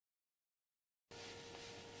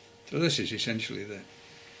So this is essentially the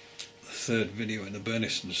third video in the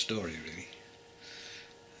Burniston story, really.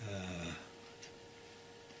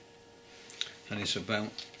 And it's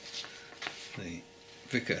about the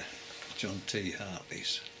Vicar John T.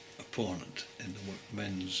 Hartley's opponent in the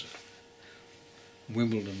men's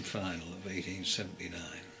Wimbledon final of 1879,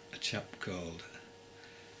 a chap called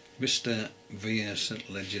Mr. Vere St.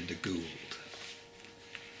 Ledger de Goold.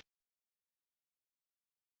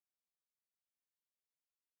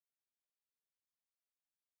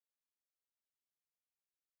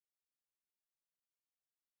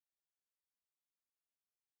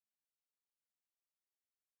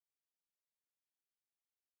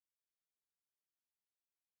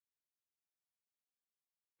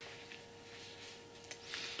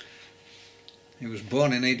 He was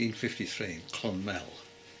born in 1853 in Clonmel,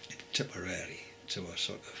 in Tipperary, to a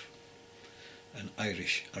sort of an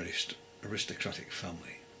Irish aristocratic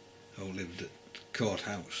family who lived at Court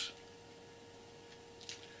House.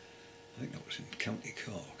 I think that was in County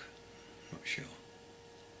Cork, I'm not sure.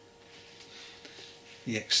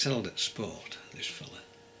 He excelled at sport, this fella,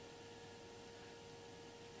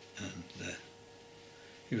 and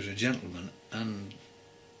he was a gentleman and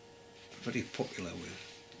very popular with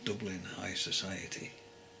Dublin high society,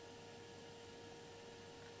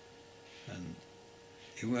 and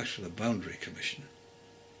he worked for the Boundary Commission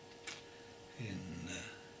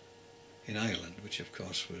in Ireland, which of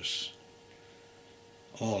course was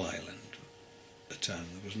all Ireland at the time.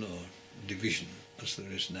 There was no division as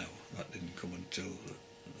there is now. That didn't come until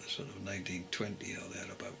the sort of 1920 or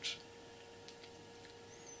thereabouts.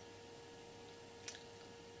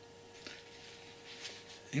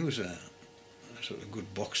 He was a sort of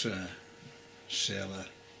good boxer, sailor,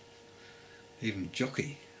 even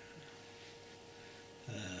jockey,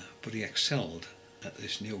 but he excelled at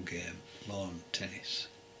this new game, lawn tennis.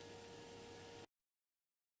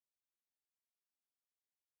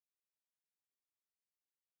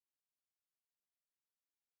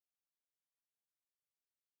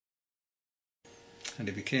 And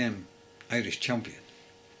he became Irish champion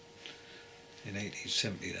in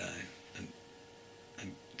 1879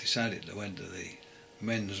 and decided to enter the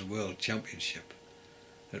Men's World Championship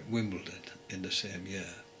at Wimbledon in the same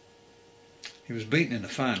year. He was beaten in the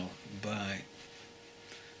final by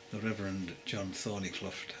the Reverend John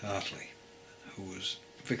Thornycroft Hartley, who was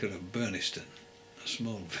Vicar of Burniston, a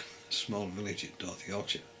small village in North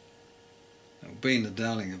Yorkshire. Now, being the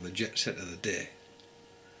darling of the jet set of the day,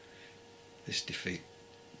 this defeat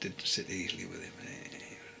didn't sit easily with him.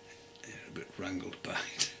 He was a bit wrangled by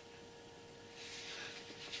it.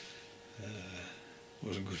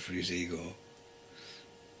 Wasn't good for his ego.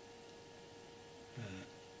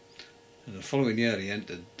 And the following year he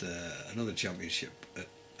entered another championship at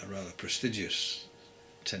a rather prestigious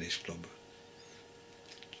tennis club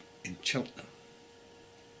in Cheltenham,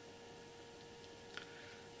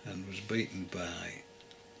 and was beaten by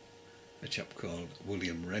a chap called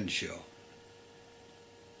William Renshaw.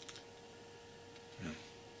 Now,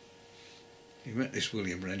 he met this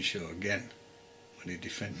William Renshaw again when he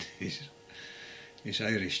defended his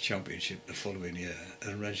Irish championship the following year,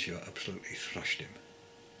 and Renshaw absolutely thrashed him.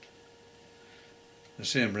 The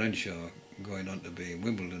same Renshaw going on to be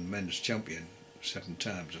Wimbledon Men's Champion 7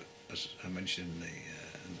 times, as I mentioned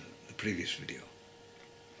in the previous video.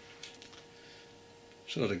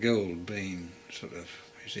 So the Goold, being sort of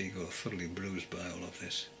his ego thoroughly bruised by all of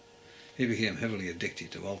this, he became heavily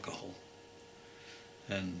addicted to alcohol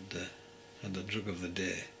and the drug of the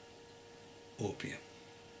day, opium.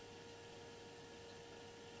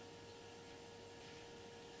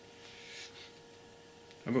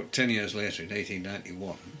 About 10 years later, in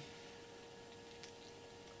 1891,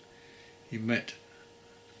 he met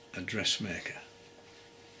a dressmaker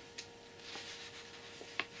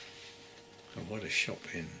who had a shop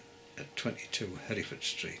at 22 Hereford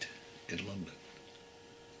Street in London.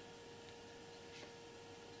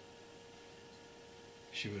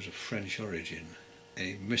 She was of French origin,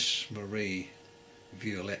 a Miss Marie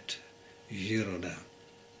Violette Girondin.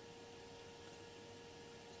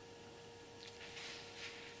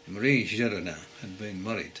 Marie Girondin had been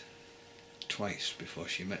married twice before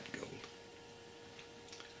she met Goold.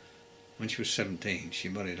 When she was 17, she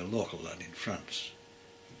married a local lad in France,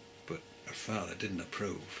 but her father didn't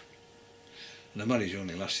approve. And the marriage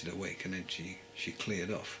only lasted a week, and then she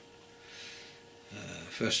cleared off.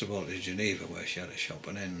 First of all to Geneva, where she had a shop,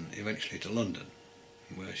 and then eventually to London,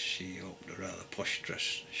 where she opened a rather posh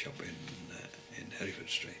dress shop in Hereford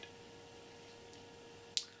Street.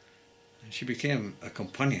 And she became a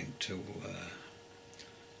companion to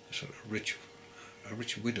a sort of rich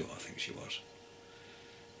widow, I think she was.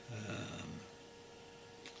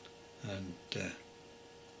 and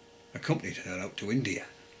accompanied her out to India.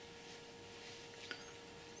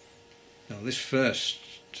 Now this first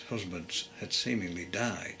husband had seemingly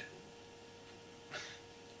died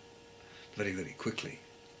very, very quickly,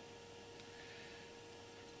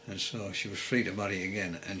 and so she was free to marry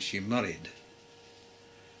again, and she married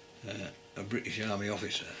a British Army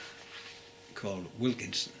officer called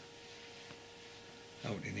Wilkinson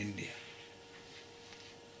out in India.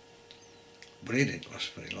 But he didn't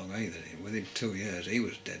last very long either. Within 2 years he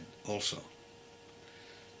was dead also.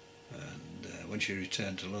 And when she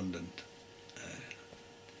returned to London,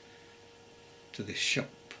 to this shop,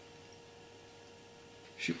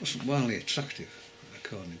 she wasn't wildly attractive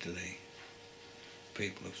according to the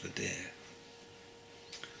people of the day,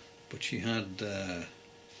 but she had a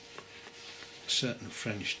certain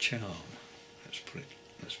French charm, let's put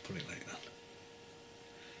it like that.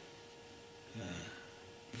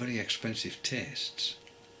 Very expensive tastes,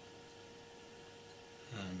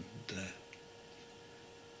 and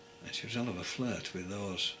she was a hell of a flirt with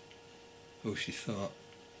those who she thought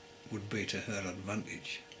would be to her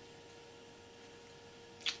advantage,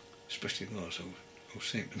 especially those who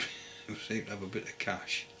seemed to have a bit of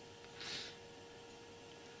cash.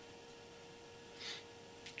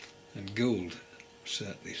 And Goold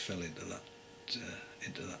certainly fell into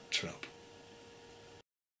that trap.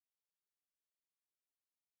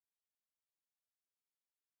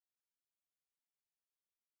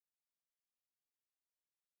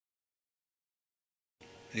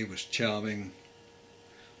 He was charming,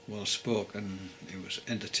 well spoken, he was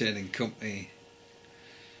entertaining company,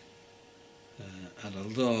 and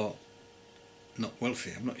although not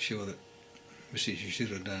wealthy, I'm not sure that Mrs.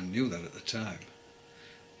 Yashirudan knew that at the time,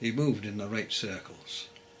 he moved in the right circles.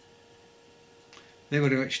 They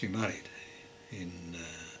were eventually married in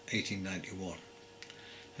 1891,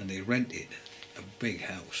 and they rented a big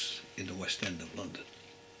house in the West End of London,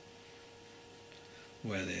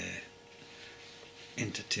 where they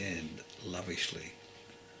entertained lavishly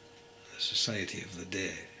the society of the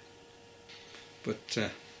day. But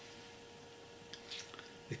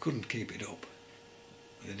they couldn't keep it up.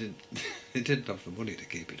 They didn't have the money to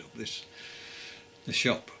keep it up. The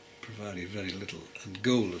shop provided very little, and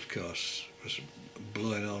Goold, of course, was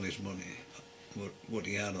blowing all his money, what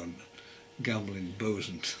he had, on gambling, booze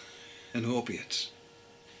and opiates.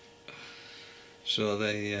 So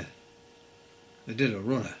they did a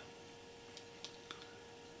runner.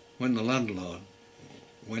 When the landlord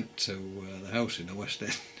went to the house in the West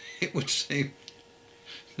End, it would seem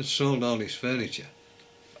they'd sold all his furniture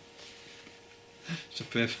to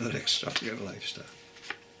pay for their extravagant lifestyle.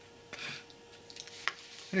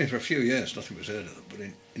 Anyway, for a few years nothing was heard of them, but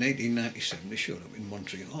in 1897 they showed up in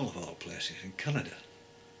Montreal, of all places, in Canada,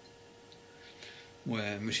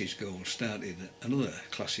 where Mrs. Goold started another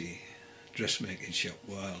classy dressmaking shop,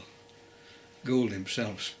 while Goold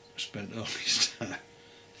himself spent all his time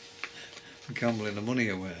gambling the money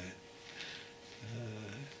away,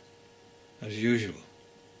 as usual,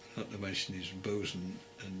 not to mention his booze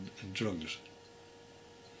and drugs.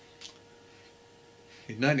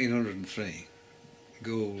 In 1903,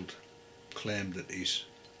 Goold claimed that his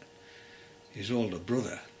older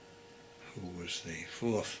brother, who was the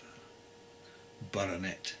 4th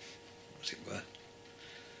baronet, as it were,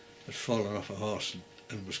 had fallen off a horse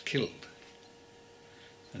and was killed,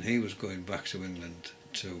 and he was going back to England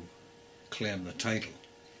to claim the title.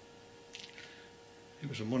 It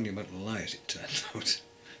was a monumental lie, as it turned out,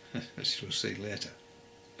 as you'll see later.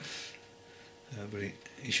 But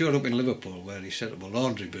he showed up in Liverpool, where he set up a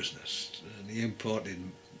laundry business, and he imported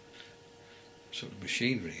sort of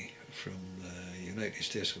machinery from the United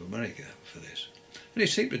States of America for this. And he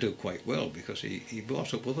seemed to do quite well, because he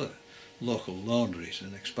bought up other local laundries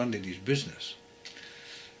and expanded his business.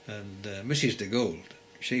 And Mrs. de Goold,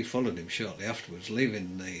 she followed him shortly afterwards,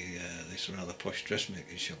 leaving this rather posh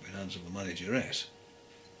dressmaking shop in hands of a manageress,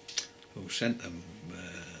 who sent them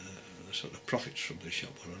the sort of profits from the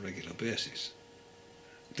shop on a regular basis.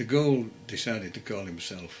 De Goold decided to call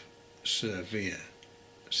himself Sir Vere,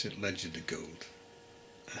 St. Ledger de Goold,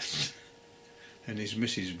 and his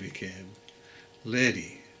missus became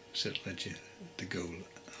Lady St. Ledger de Goold,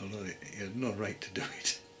 although he had no right to do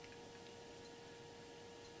it.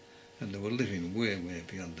 And they were living way, way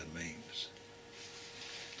beyond their means.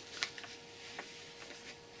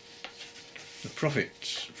 The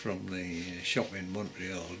profits from the shop in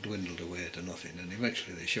Montreal dwindled away to nothing, and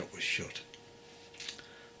eventually the shop was shut.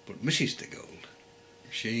 But Mrs. de Goold,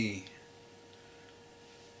 she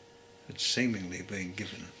had seemingly been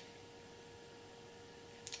given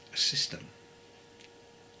a system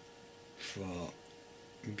for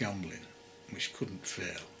gambling which couldn't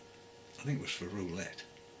fail. I think it was for roulette.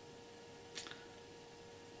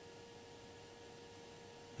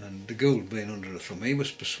 And the Goold being under her thumb, he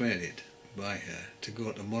was persuaded by her to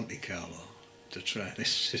go to Monte Carlo to try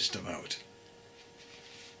this system out.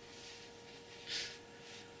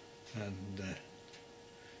 And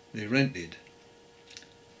they rented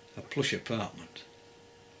a plush apartment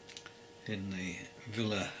in the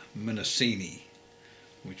Villa Menacini,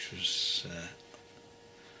 which was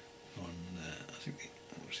on, I think,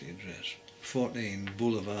 what was the address? 14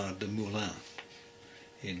 Boulevard de Moulins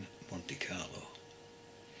in Monte Carlo.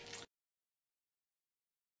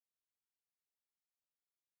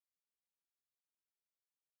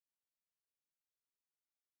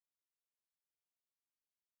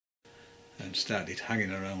 And started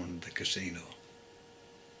hanging around the casino.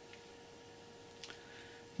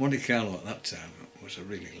 Monte Carlo at that time was a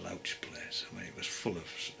really louch place. I mean, it was full of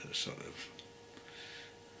sort of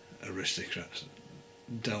aristocrats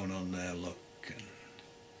down on their luck, and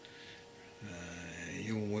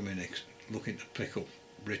young women looking to pick up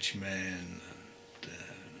rich men, and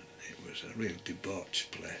it was a real debauched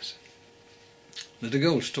place. The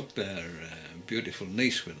Goulds took their beautiful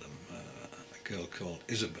niece with them, a girl called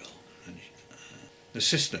Isabel. And the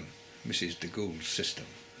system, Mrs. de Gould's system,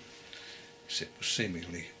 was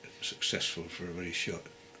seemingly successful for a very short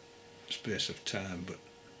space of time, but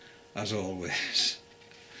as always,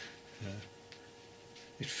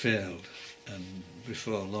 it failed, and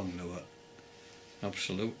before long they were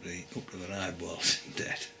absolutely up to their eyeballs in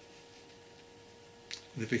debt.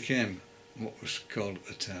 They became what was called at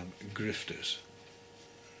the time grifters,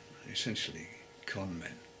 essentially con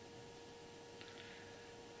men.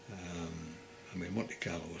 I mean, Monte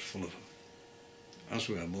Carlo was full of them, as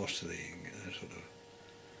were most of the sort of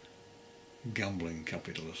gambling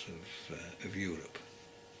capitals of Europe.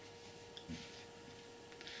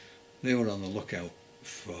 They were on the lookout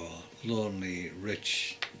for lonely,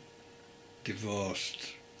 rich,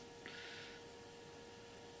 divorced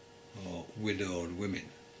or widowed women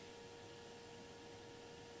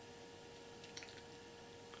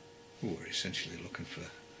who were essentially looking for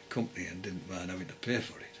company and didn't mind having to pay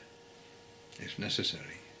for it if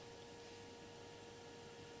necessary.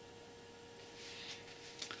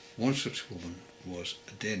 One such woman was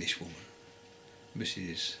a Danish woman,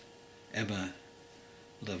 Mrs. Emma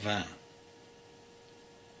Levin,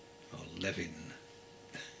 or Levin.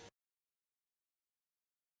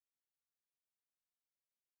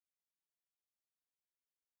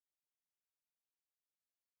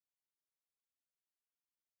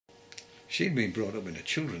 She'd been brought up in a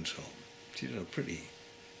children's home. She had a pretty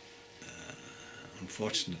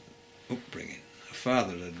unfortunate upbringing. Her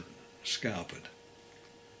father had scarpered.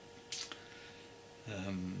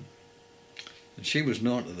 And she was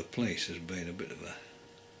known to the police as being a bit of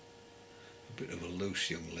a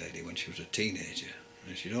loose young lady when she was a teenager,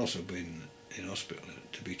 and she'd also been in hospital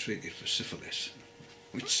to be treated for syphilis,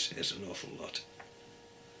 which says an awful lot.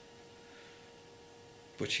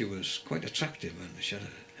 But she was quite attractive, and she had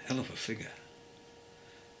a hell of a figure,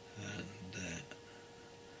 and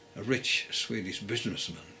a rich Swedish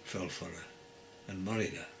businessman fell for her and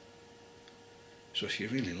married her, so she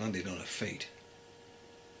really landed on her feet.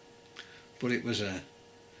 But it was a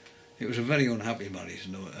very unhappy marriage,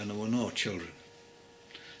 and there were no children.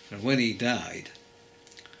 And when he died,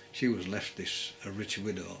 she was left a rich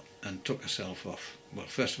widow and took herself off, well,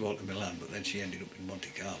 first of all to Milan, but then she ended up in Monte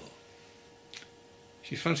Carlo.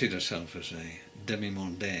 She fancied herself as a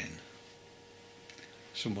demi-mondaine,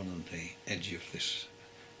 someone on the edge of this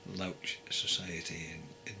louch society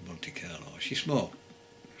in Monte Carlo. She smoked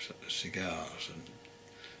sort of cigars and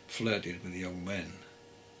flirted with young men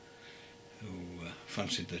who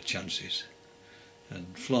fancied their chances,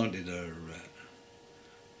 and flaunted her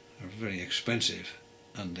very expensive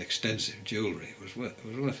and extensive jewellery. It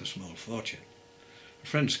was worth a small fortune. Her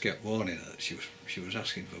friends kept warning her that she was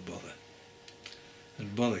asking for bother,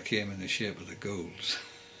 and bother came in the shape of the Goulds.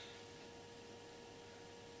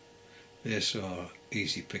 They saw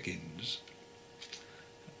easy pickings,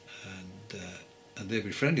 and they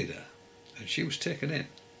befriended her, and she was taken in.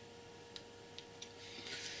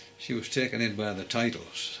 She was taken in by the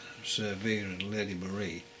titles, Sir Vere and Lady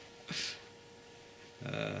Marie,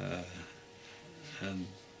 and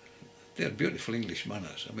they had beautiful English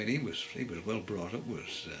manners. I mean, he was well brought up,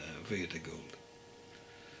 was Vere de Goold.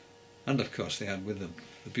 And of course they had with them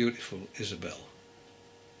the beautiful Isabel,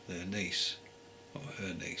 their niece, or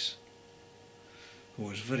her niece, who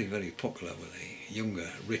was very, very popular with the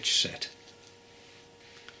younger, rich set.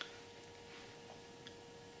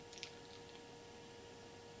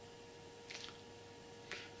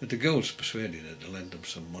 The Goulds persuaded her to lend them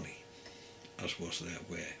some money, as was their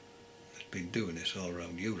way. been doing this all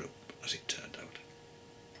around Europe, as it turned out.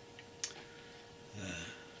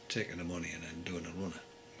 Taking the money and then doing a runner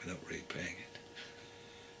without repaying it.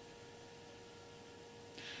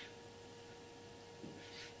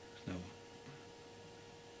 Now,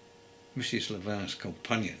 Mrs. Levin's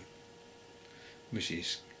companion,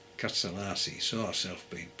 Mrs. Castellassi, saw herself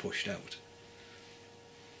being pushed out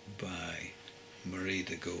by Marie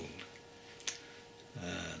de Goold,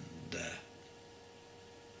 and the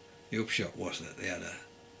upshot was that they had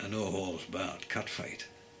a no-holds-barred catfight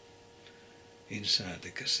inside the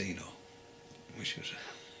casino, which was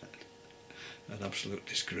an absolute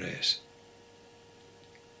disgrace.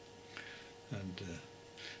 And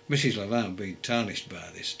Mrs. Levin, being tarnished by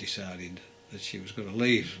this, decided that she was going to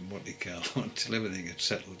leave Monte Carlo until everything had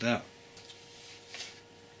settled down.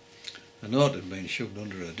 A note had been shoved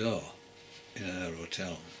under her door in her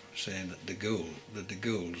hotel saying that the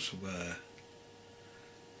Goulds were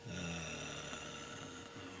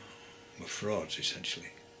frauds,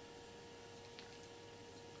 essentially.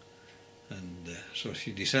 And so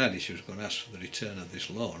she decided she was going to ask for the return of this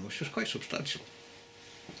loan, which was quite substantial,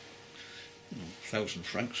 1,000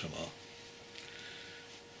 francs or more.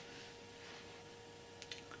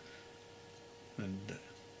 And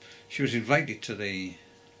she was invited to the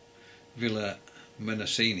Villa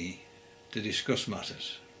Menacini to discuss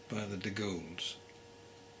matters by the de Goulds.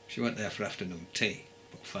 She went there for afternoon tea,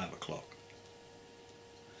 about 5 o'clock,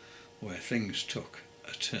 where things took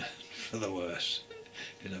a turn for the worse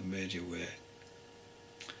in a major way.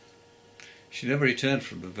 She never returned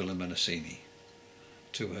from the Villa Menacini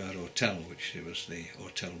to her hotel, which was the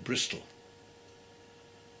Hotel Bristol,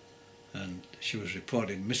 and she was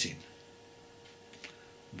reported missing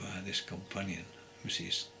by this companion,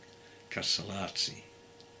 Mrs. Castellazzi.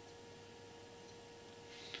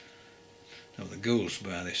 Now the Goulds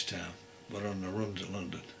by this time were on the run to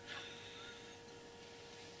London.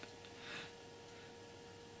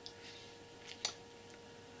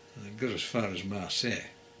 And they got as far as Marseille,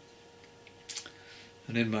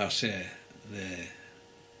 and in Marseille they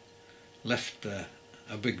left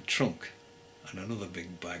a big trunk and another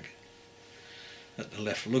big bag at the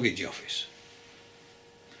left luggage office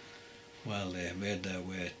while they made their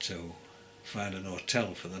way to find an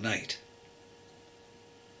hotel for the night.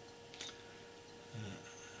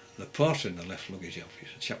 The porter in the left luggage office,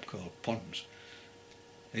 a chap called Pons,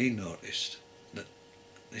 he noticed that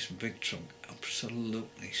this big trunk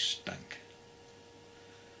absolutely stank,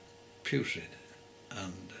 putrid,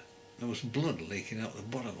 and there was blood leaking out the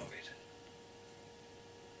bottom of it.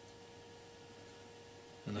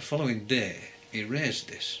 And the following day he raised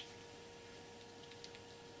this.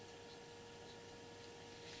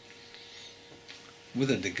 With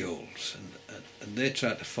the de Goulds, and they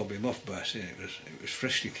tried to fob him off by saying it was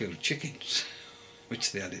freshly killed chickens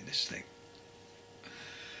which they had in this thing.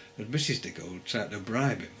 And Mrs. de Gould tried to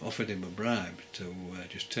bribe him, offered him a bribe to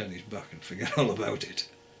just turn his back and forget all about it.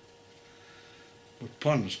 But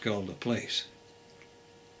Pons called the police,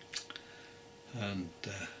 and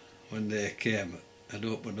when they came and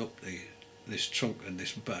opened up this trunk and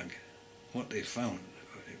this bag, what they found,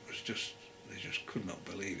 it was just, they just could not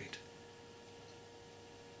believe it.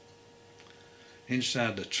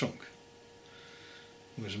 Inside the trunk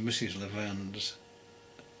was Mrs. Levin's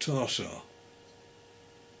torso,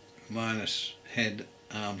 minus head,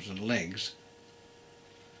 arms and legs,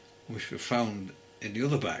 which were found in the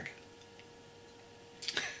other bag.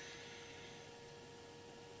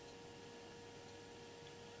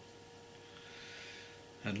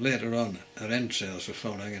 And later on, her entrails were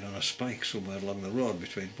found hanging on a spike somewhere along the road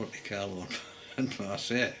between Monte Carlo and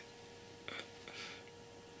Marseille.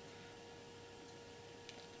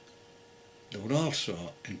 They were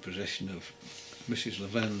also in possession of Mrs.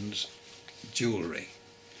 Levin's jewellery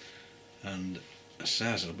and a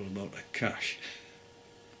sizable amount of cash,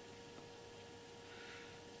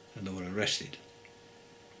 and they were arrested,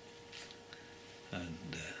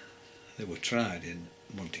 and they were tried in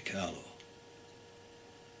Monte Carlo.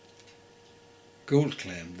 Gould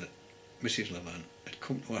claimed that Mrs. Levin had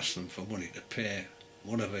come to ask them for money to pay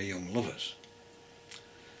one of her young lovers,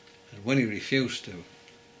 and when he refused to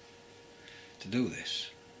do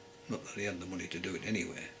this, not that he had the money to do it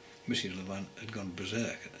anyway, Mrs. Levin had gone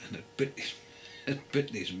berserk and had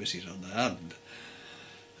bitten his missus on the hand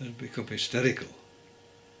and had become hysterical.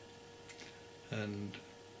 And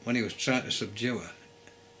when he was trying to subdue her,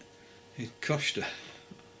 he crushed her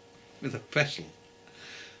with a pestle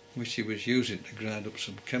which he was using to grind up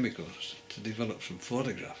some chemicals to develop some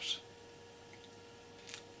photographs.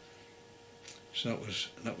 So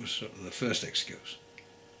that was sort of the first excuse.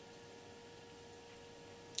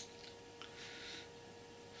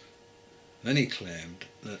 Then he claimed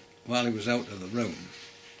that while he was out of the room,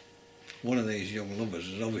 one of these young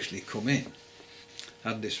lovers had obviously come in,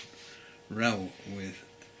 had this row with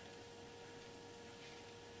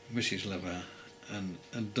Mrs. Lever and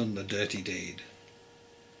done the dirty deed.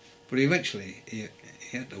 But eventually he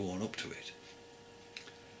had to own up to it.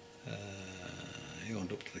 He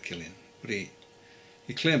owned up to the killing, but he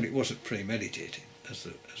claimed it wasn't premeditated, as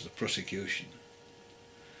the prosecution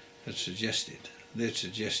had suggested. They'd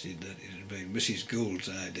suggested that it had been Mrs. Gould's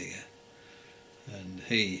idea, and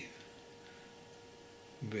he,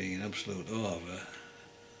 being in absolute awe of her,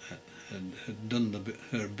 had done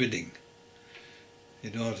her bidding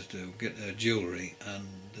in order to get her jewellery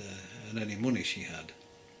and any money she had.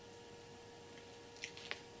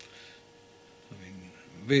 I mean,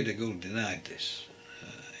 Vere Goold denied this.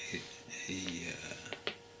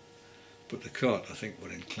 But the court, I think,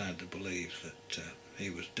 were inclined to believe that he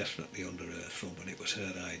was definitely under her thumb and it was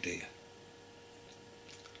her idea.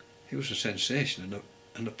 It was a sensation,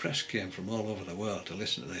 and the press came from all over the world to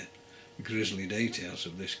listen to the grisly details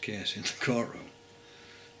of this case in the courtroom.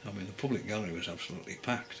 I mean, the public gallery was absolutely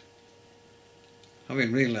packed.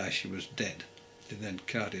 Having realised she was dead, they then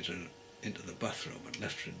carted her into the bathroom and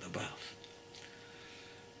left her in the bath.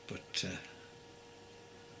 But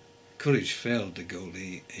courage failed de Goold.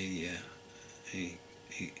 He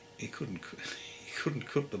couldn't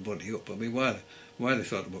cut the body up. I mean, why they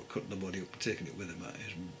thought about cutting the body up and taking it with them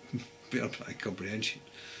is beyond my comprehension.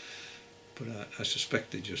 But I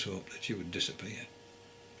suspect they just hoped that she would disappear.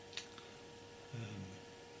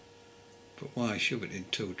 But why shove it in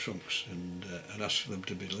 2 trunks and ask for them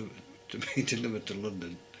to be delivered to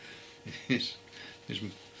London is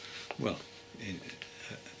well, you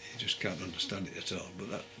just can't understand it at all.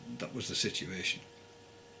 But that was the situation.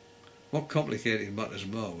 What complicated matters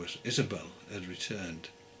more was Isabel had returned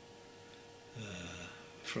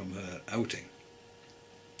from her outing,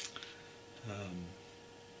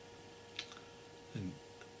 and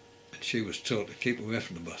she was told to keep away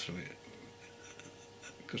from the bathroom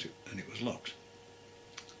and it was locked.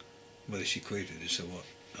 Whether she quitted it or what,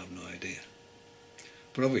 I have no idea.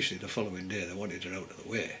 But obviously the following day they wanted her out of the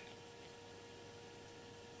way.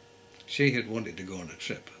 She had wanted to go on a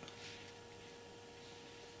trip,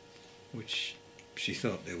 which she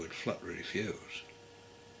thought they would flatly refuse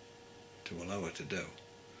to allow her to do.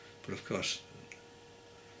 But of course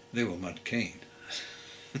they were mad keen.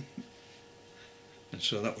 And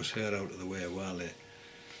so that was her out of the way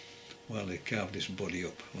while they carved this body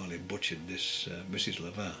up, while they butchered this Mrs.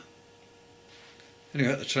 Lever.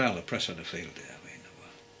 Anyway, at the trial the press had a field day. I mean,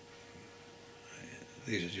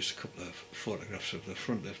 these are just a couple of photographs of the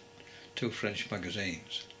front of 2 French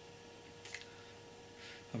magazines.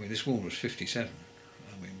 I mean, this woman was 57.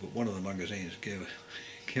 I mean, but one of the magazines gave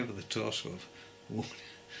her the torso of a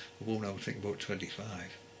woman I would think about 25.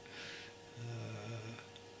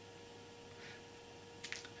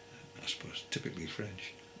 I suppose typically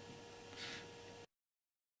French.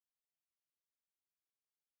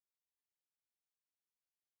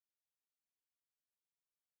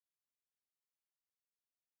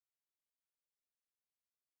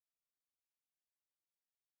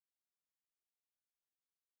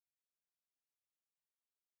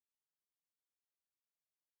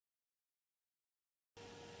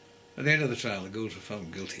 At the end of the trial, the Goulds were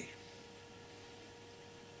found guilty,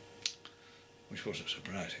 which wasn't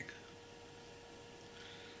surprising.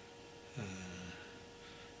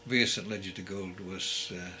 Vere St Leger de Goold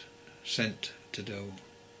was sent to do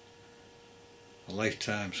a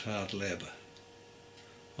lifetime's hard labour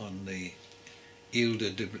on the Ile de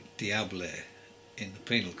Diable in the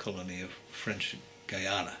penal colony of French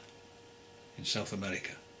Guyana in South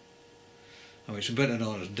America. I mean, it's better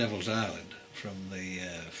known as Devil's Island from the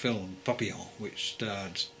film Papillon, which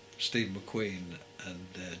starred Steve McQueen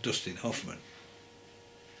and Dustin Hoffman.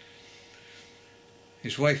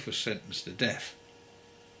 His wife was sentenced to death,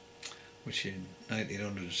 which in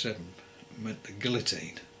 1907 meant the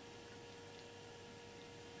guillotine.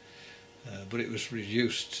 But it was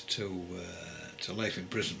reduced to life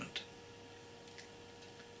imprisonment.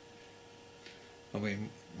 I mean,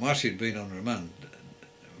 while she'd been on remand,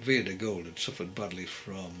 Vere de Goold had suffered badly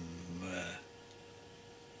from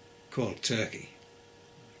cold turkey,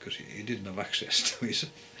 because he didn't have access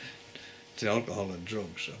to alcohol and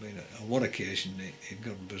drugs. I mean, on one occasion he'd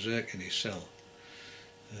gone berserk in his cell,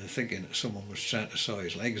 thinking that someone was trying to saw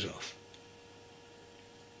his legs off.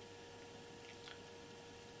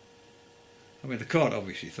 I mean, the court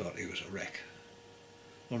obviously thought he was a wreck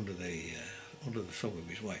under the thumb of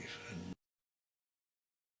his wife, and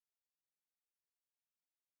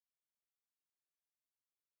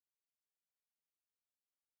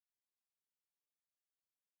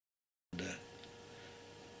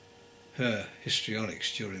her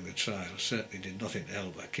histrionics during the trial certainly did nothing to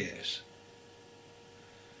help her case.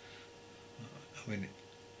 I mean,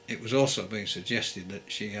 it was also being suggested that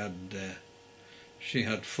she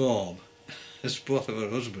had form, as both of her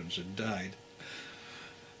husbands had died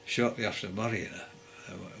shortly after marrying her,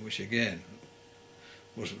 which again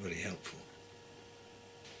wasn't very helpful.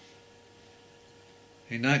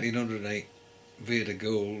 In 1908, Vere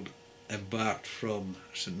Goold embarked from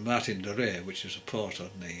St Martin de Ré, which is a port on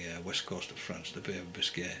the west coast of France, the Bay of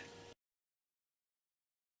Biscay.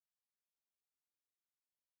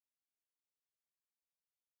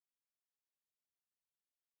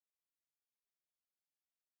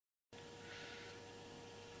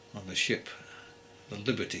 On the ship, the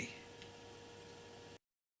Liberty.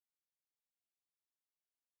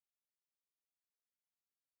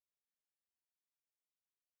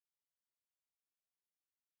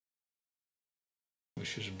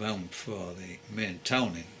 Which was bound for the main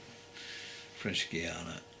town in French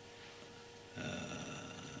Guiana,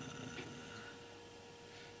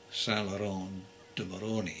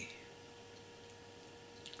 Saint-Laurent-de-Maroni.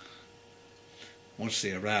 Once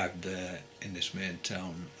they arrived there in this main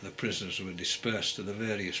town, the prisoners were dispersed to the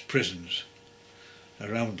various prisons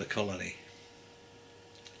around the colony.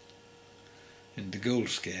 In the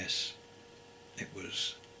Gould's case, it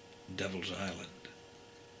was Devil's Island.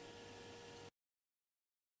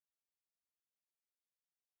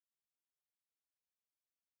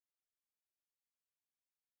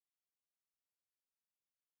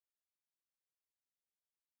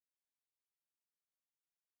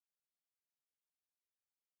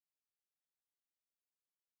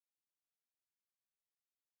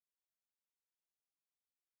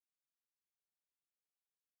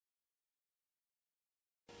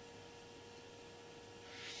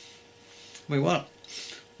 I mean, while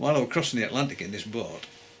I was crossing the Atlantic in this boat,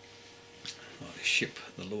 or this ship,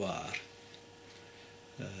 the Loire,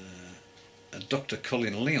 Dr.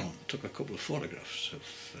 Colin Leon took a couple of photographs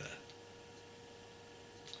of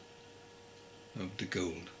the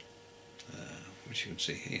Gould, which you can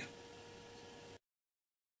see here.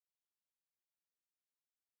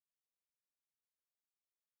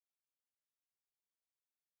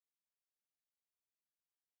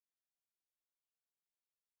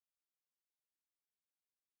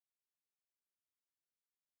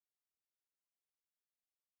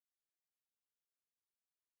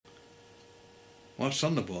 Whilst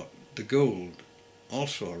on the boat, the Gould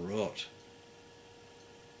also wrote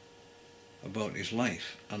about his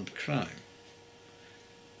life and crime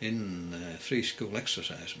in 3 school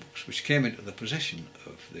exercise books, which came into the possession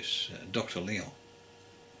of this Dr. Leon.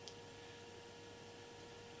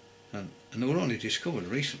 And they were only discovered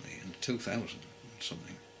recently, in 2000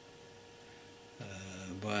 something,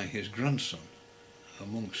 by his grandson,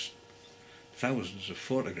 amongst thousands of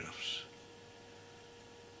photographs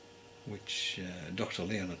which Dr.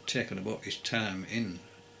 Leon had taken about his time in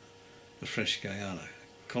the French Guiana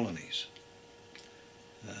colonies,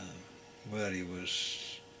 where he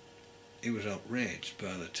was outraged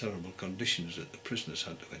by the terrible conditions that the prisoners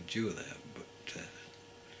had to endure there, but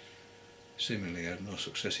seemingly had no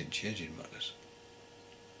success in changing matters.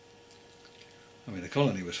 I mean, the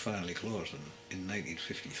colony was finally closed in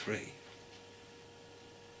 1953.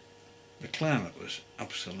 The climate was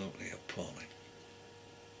absolutely appalling.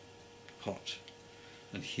 Hot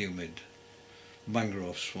and humid,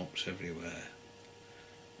 mangrove swamps everywhere,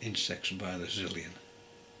 insects by the zillion.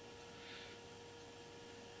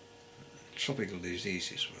 Tropical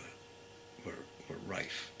diseases were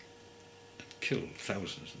rife and killed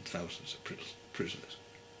thousands and thousands of prisoners.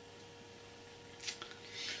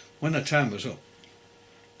 When the time was up,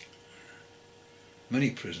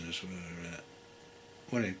 many prisoners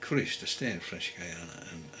were encouraged to stay in French Guiana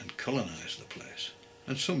and colonise the place,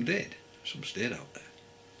 and some did. Some stayed out there.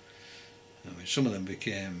 I mean, some of them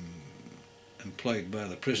became employed by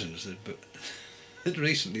the prisoners that had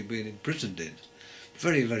recently been imprisoned in.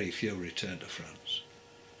 Very, very few returned to France.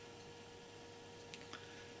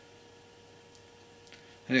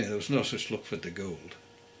 Anyway, there was no such luck for the Gould.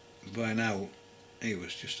 By now, he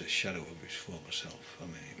was just a shadow of his former self. I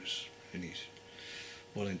mean, he was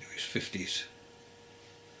well into his 50s.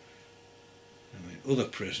 I mean, other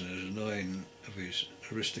prisoners, knowing of his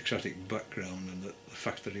aristocratic background and the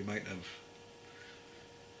fact that he might have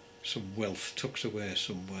some wealth tucked away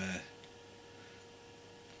somewhere,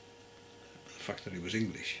 the fact that he was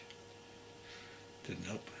English didn't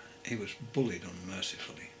help. He was bullied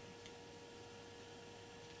unmercifully.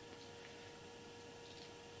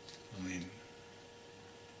 I mean,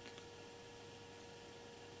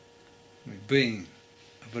 being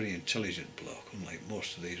a very intelligent bloke, unlike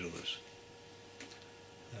most of these others,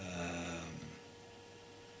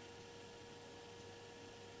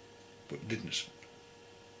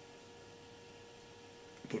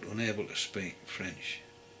 but unable to speak French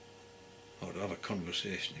or to have a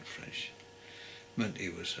conversation in French, meant he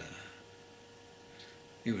was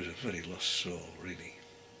a very lost soul, really.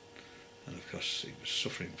 And of course he was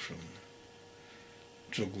suffering from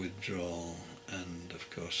drug withdrawal, and of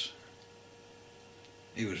course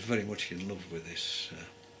he was very much in love with his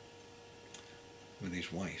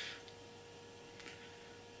wife,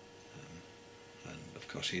 and of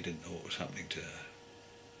course he didn't know what was happening to her.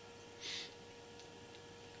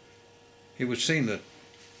 It would seem that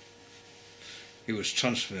he was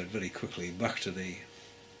transferred very quickly back to the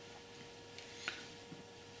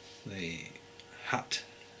Hat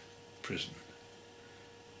prison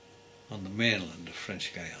on the mainland of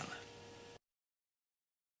French Guiana.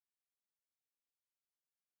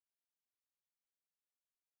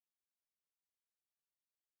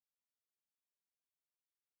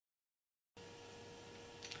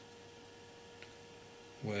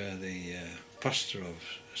 Where the pastor of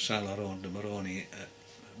Saint-Laurent-de-Maroni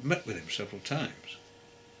met with him several times.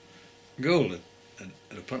 Goold had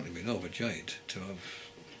apparently been overjoyed to have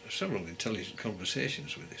several intelligent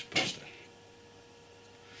conversations with this pastor,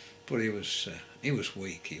 but he was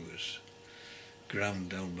weak. He was ground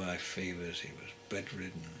down by fevers. He was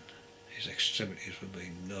bedridden. His extremities were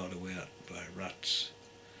being gnawed away at by rats.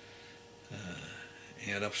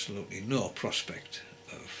 He had absolutely no prospect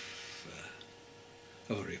of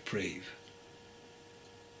a reprieve,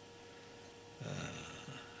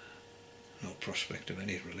 no prospect of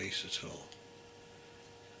any release at all.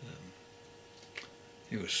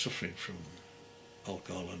 He was suffering from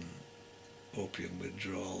alcohol and opium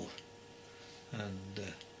withdrawal, and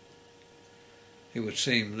it would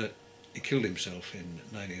seem that he killed himself in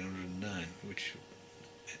 1909, which,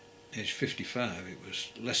 age 55, it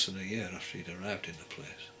was less than a year after he'd arrived in the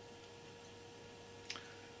place.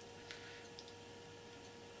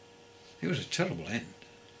 It was a terrible end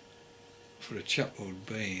for a chap who'd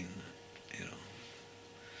been,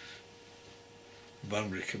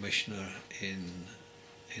 boundary commissioner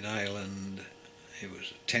in Ireland. He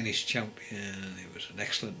was a tennis champion. He was an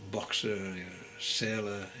excellent boxer. He was a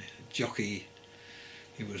sailor, a jockey.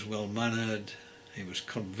 He was well mannered. He was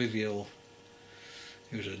convivial.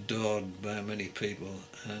 He was adored by many people,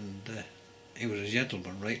 and he was a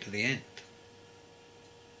gentleman right to the end.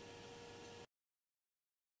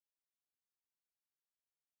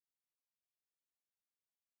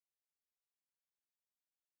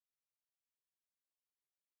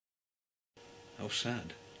 How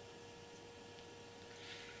sad.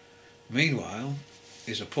 Meanwhile,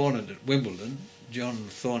 his opponent at Wimbledon, John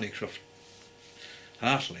Thornycroft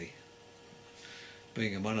Hartley,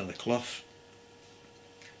 being a man of the cloth,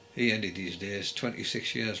 he ended his days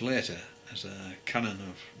 26 years later as a canon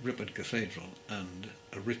of Ripon Cathedral and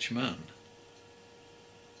a rich man.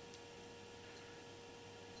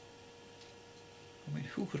 I mean,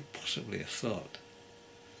 who could possibly have thought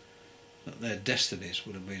that their destinies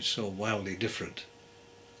would have been so wildly different,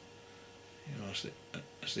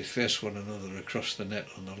 as they faced one another across the net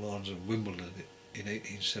on the lawns of Wimbledon in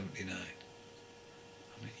 1879.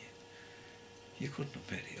 I mean, you couldn't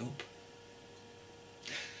have made it up.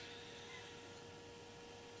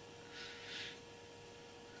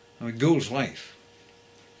 I mean, Gould's wife,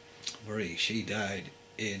 Vere, she died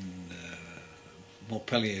in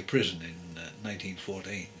Montpellier prison in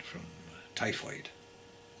 1914 from typhoid.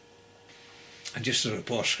 And just as a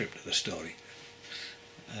postscript of the story,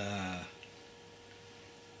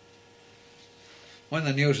 when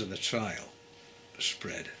the news of the trial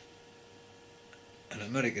spread, an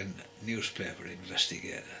American newspaper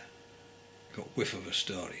investigator got whiff of a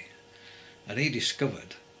story, and he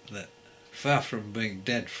discovered that, far from being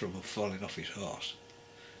dead from falling off his horse,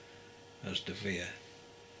 as de Vere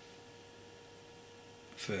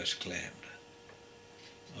first claimed,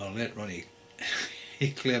 or later on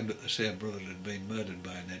he claimed that the same brother had been murdered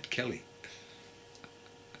by Ned Kelly.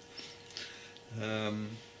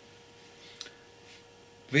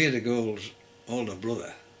 Vere de Gould's older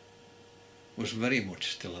brother was very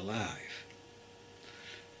much still alive,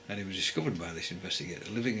 and he was discovered by this investigator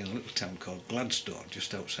living in a little town called Gladstone,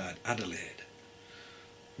 just outside Adelaide,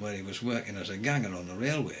 where he was working as a ganger on the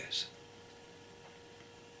railways.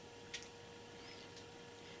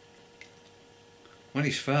 When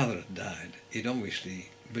his father had died, he'd obviously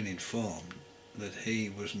been informed that he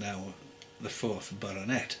was now the 4th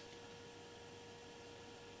baronet.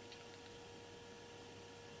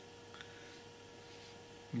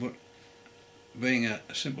 But being a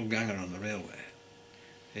simple ganger on the railway,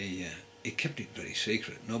 he kept it very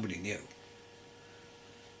secret. Nobody knew.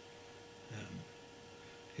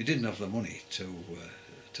 He didn't have the money to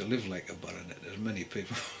to live like a baronet, as many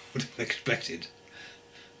people would have expected.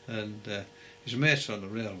 And his mates on the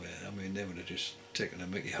railway, I mean, they would have just taken a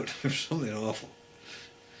mickey out of him, something awful.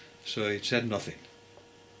 So he'd said nothing.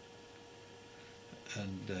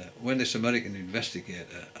 And when this American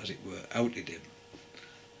investigator, as it were, outed him,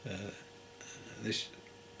 this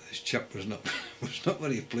chap was not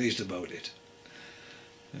very pleased about it.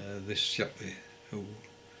 This chap who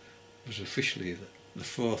was officially the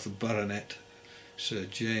fourth Baronet, Sir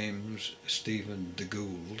James Stephen de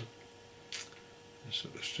Goold, a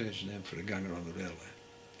sort of strange name for a ganger on the railway.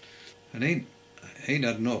 And he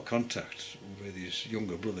had no contact with his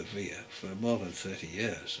younger brother Vere for more than 30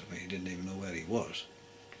 years. I mean, he didn't even know where he was.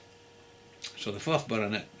 So the fourth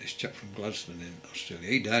Baronet, this chap from Gladstone in Australia,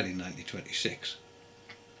 he died in 1926.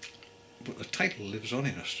 But the title lives on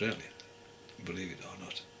in Australia, believe it or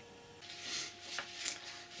not.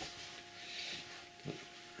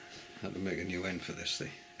 I had to make a new end for this. The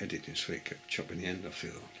editing suite kept chopping the end off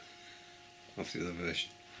the other version.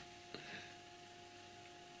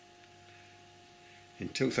 In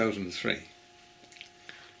 2003,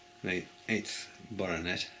 the 8th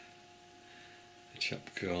Baronet, a chap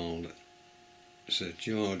called Sir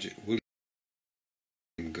George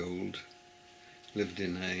William Goold, lived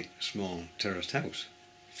in a small terraced house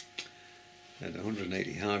at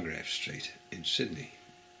 180 Hargrave Street in Sydney.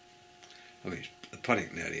 I mean, it's the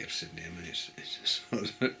Paddington area of Sydney. I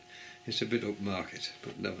mean, it's a bit upmarket,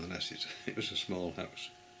 but nevertheless, it was a small house.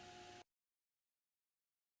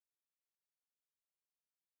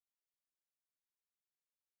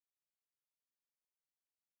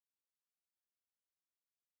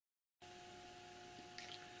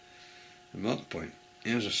 And more to the point, he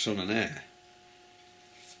has a son and heir.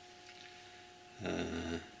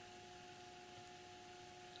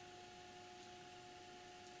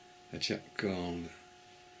 A chap called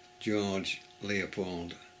George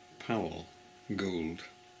Leopold Powell Goold.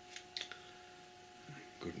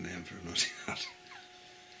 Good name for an Aussie, that.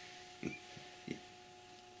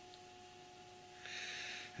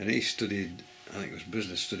 And he studied, I think it was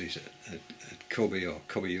business studies at Kobe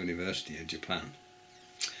University in Japan.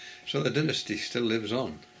 So the dynasty still lives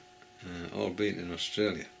on, albeit in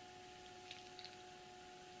Australia.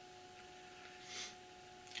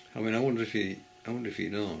 I mean, I wonder if he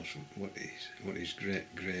knows what his great,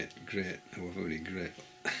 however many great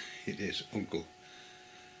it is, uncle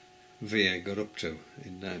Vere got up to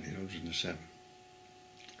in 1907.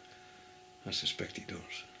 I suspect he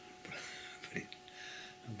does,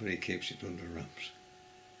 but he keeps it under wraps.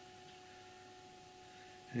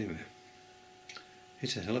 Anyway,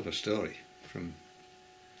 it's a hell of a story, from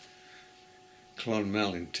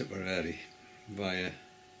Clonmel in Tipperary via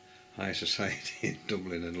high society in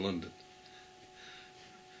Dublin and London,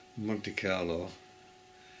 Monte Carlo,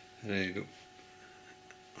 and ended up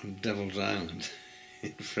on Devil's Island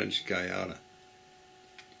in French Guiana.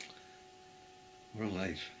 What a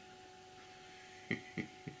life.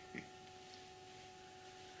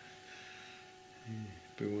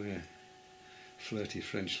 Beware flirty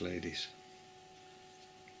French ladies.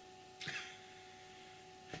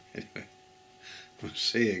 Anyway, we'll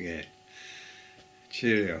see you again.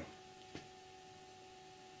 Cheerio.